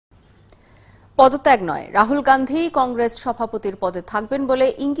পদত্যাগ নয়, রাহুল গান্ধী কংগ্রেস সভাপতির পদে থাকবেন বলে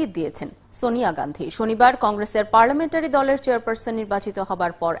ইঙ্গিত দিয়েছেন সোনিয়া গান্ধী। শনিবার কংগ্রেসের পার্লামেন্টারি দলের চেয়ারপারসন নির্বাচিত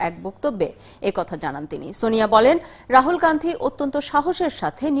হবার পর এক বক্তব্যে একথা জানান তিনি। সোনিয়া বলেন, রাহুল গান্ধী অত্যন্ত সাহসের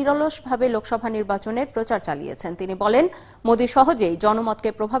সাথে নিরলসভাবে লোকসভা নির্বাচনের প্রচার চালিয়েছেন। তিনি বলেন, মোদি সহজেই জনমতকে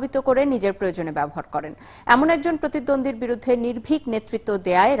প্রভাবিত করে নিজের প্রয়োজনে ব্যবহার করেন। এমন একজন প্রতিদ্বন্দ্বীর বিরুদ্ধে নির্ভীক নেতৃত্ব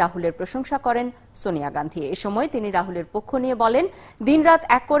দেয়ায় রাহুলের প্রশংসা করেন সোনিয়া গান্ধী। এ সময় তিনি রাহুলের পক্ষ নিয়ে বলেন, দিনরাত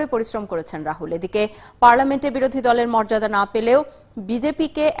এক করে পরিশ্রম করেছেন রাহুল। এদিকে পার্লামেন্টে বিরোধী দলের মর্যাদা না পেলেও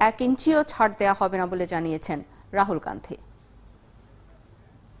বিজেপিকে 1 ইঞ্চিও ছাড় দেওয়া হবে না বলে জানিয়েছেন রাহুল গান্ধী।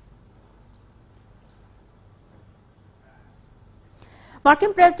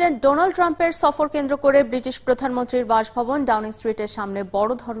 মার্কিন প্রেসিডেন্ট ডোনাল্ড ট্রাম্পের সফর কেন্দ্র করে ব্রিটিশ প্রধানমন্ত্রীর বাসভবন ডাউনিং স্ট্রিটের সামনে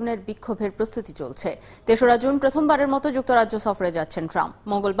বড় ধরনের বিক্ষোভের প্রস্তুতি চলছে। 3রা জুন প্রথমবারের মতো যুক্তরাজ্য সফরে যাচ্ছেন ট্রাম্প।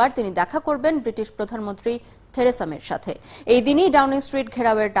 মঙ্গলবার তিনি দেখা করবেন ব্রিটিশ প্রধানমন্ত্রী থেরেসা মের সাথে। এই দিনই ডাউনিং স্ট্রিট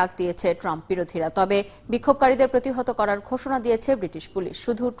ঘেরাওয়ের ডাক দিয়েছে ট্রাম্প বিরোধীরা। তবে বিক্ষোভকারীদের প্রতিহত করার ঘোষণা দিয়েছে ব্রিটিশ পুলিশ।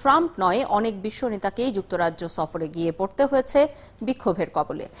 শুধু ট্রাম্প নয়, অনেক বিশ্ব নেতাকেই যুক্তরাজ্য সফরে গিয়ে পড়তে হয়েছে বিক্ষোভের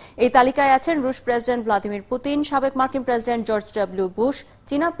কবলে। এই তালিকায় আছেন রুশ প্রেসিডেন্ট ভ্লাদিমির পুতিন, সাবেক মার্কিন প্রেসিডেন্ট জর্জ ডব্লিউ বুশ,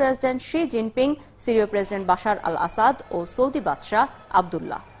 চীনা president Xi Jinping, সিরীয় president Bashar আল আসাদ ও সৌদি বাদশাহ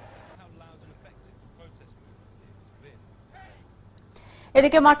আবদুল্লাহ।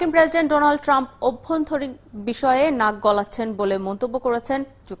 এদিকে মার্কিন প্রেসিডেন্ট ডোনাল্ড ট্রাম্প অভ্যন্তরীণ বিষয়ে নাক গলাচ্ছেন বলে মন্তব্য করেছেন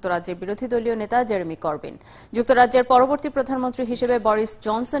যুক্তরাজ্যের বিরোধী দলীয় নেতা জেরেমি করবিন। যুক্তরাজ্যের পরবর্তী প্রধানমন্ত্রী হিসেবে বরিস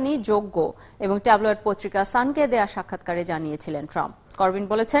জনসনই যোগ্য এবং ট্যাবলয়েড পত্রিকা সানকে দেয়া সাক্ষাৎকারে জানিয়েছিলেন ট্রাম্প। করবিন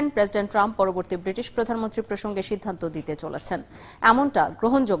বলেছেন, প্রেসিডেন্ট ট্রাম্প পরবর্তী ব্রিটিশ প্রধানমন্ত্রী প্রসঙ্গে সিদ্ধান্ত দিতে চলেছেন। এমনটা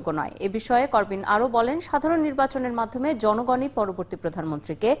গ্রহণযোগ্য নয়। এ বিষয়ে করবিন আরও বলেন, সাধারণ নির্বাচনের মাধ্যমে জনগণই পরবর্তী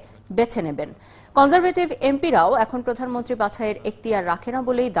প্রধানমন্ত্রীকে বেছে নেবেন। কনজারভেটিভ এমপিরাও এখন প্রধানমন্ত্রী বাছাইয়ের এখতিয়ার রাখে না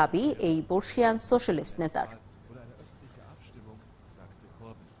বলেই দাবি এই বর্ষিয়ান সোশ্যালিস্ট নেতার।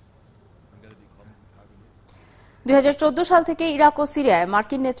 2014 সাল থেকে ইরাক ও সিরিয়ায়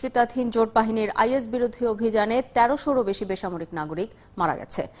মার্কিন নেতৃত্বাধীন জোট বাহিনীর আইএস বিরোধী অভিযানে 1300-রও বেশি বেসামরিক নাগরিক মারা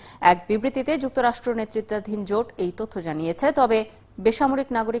গেছে। এক বিবৃতিতে যুক্তরাষ্ট্র নেতৃত্বাধীন জোট এই তথ্য জানিয়েছে। তবে বেসামরিক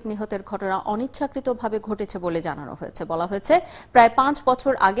নাগরিক নিহতের ঘটনা অনিচ্ছাকৃতভাবে ঘটেছে বলে জানানো হয়েছে। বলা হয়েছে, প্রায় 5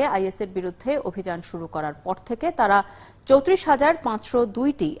 বছর আগে আইএসের বিরুদ্ধে অভিযান শুরু করার পর থেকে তারা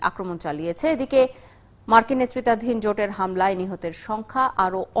 34,502টি আক্রমণ চালিয়েছে। এদিকে মার্কিন নেতৃত্বাধীন জোটের হামলায় নিহতের সংখ্যা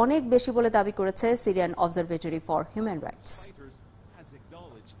আরও অনেক বেশি বলে দাবি করেছে Syrian observatory for human rights.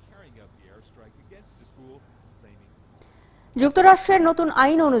 যুক্তরাষ্ট্রের নতুন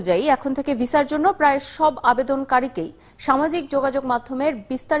আইন অনুযায়ী এখন থেকে ভিসার জন্য প্রায় সব আবেদনকারীকেই সামাজিক যোগাযোগ মাধ্যমের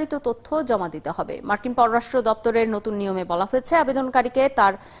বিস্তারিত তথ্য জমা দিতে হবে। মার্কিন পররাষ্ট্র দপ্তরের নতুন নিয়মে বলা হয়েছে, আবেদনকারীকে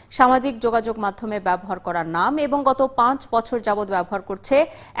তার সামাজিক যোগাযোগ মাধ্যমে ব্যবহার করার নাম এবং গত 5 বছর যাবৎ ব্যবহার করছে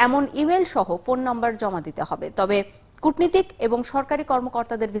এমন ইমেল সহ ফোন নাম্বার জমা দিতে হবে। তবে কূটনীতিক এবং সরকারি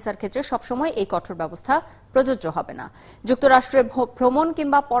কর্মকর্তাদের ভিসার ক্ষেত্রে সবসময় এই কঠোর ব্যবস্থা প্রযোজ্য হবে না। যুক্তরাষ্ট্রে ভ্রমণ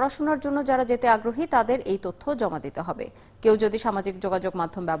কিংবা পড়াশোনার জন্য যারা যেতে আগ্রহী তাদের এই তথ্য জমা দিতে হবে। কেউ যদি সামাজিক যোগাযোগ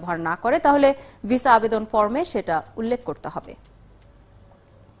মাধ্যম ব্যবহার না করে তাহলে ভিসা আবেদন ফর্মে সেটা উল্লেখ করতে হবে।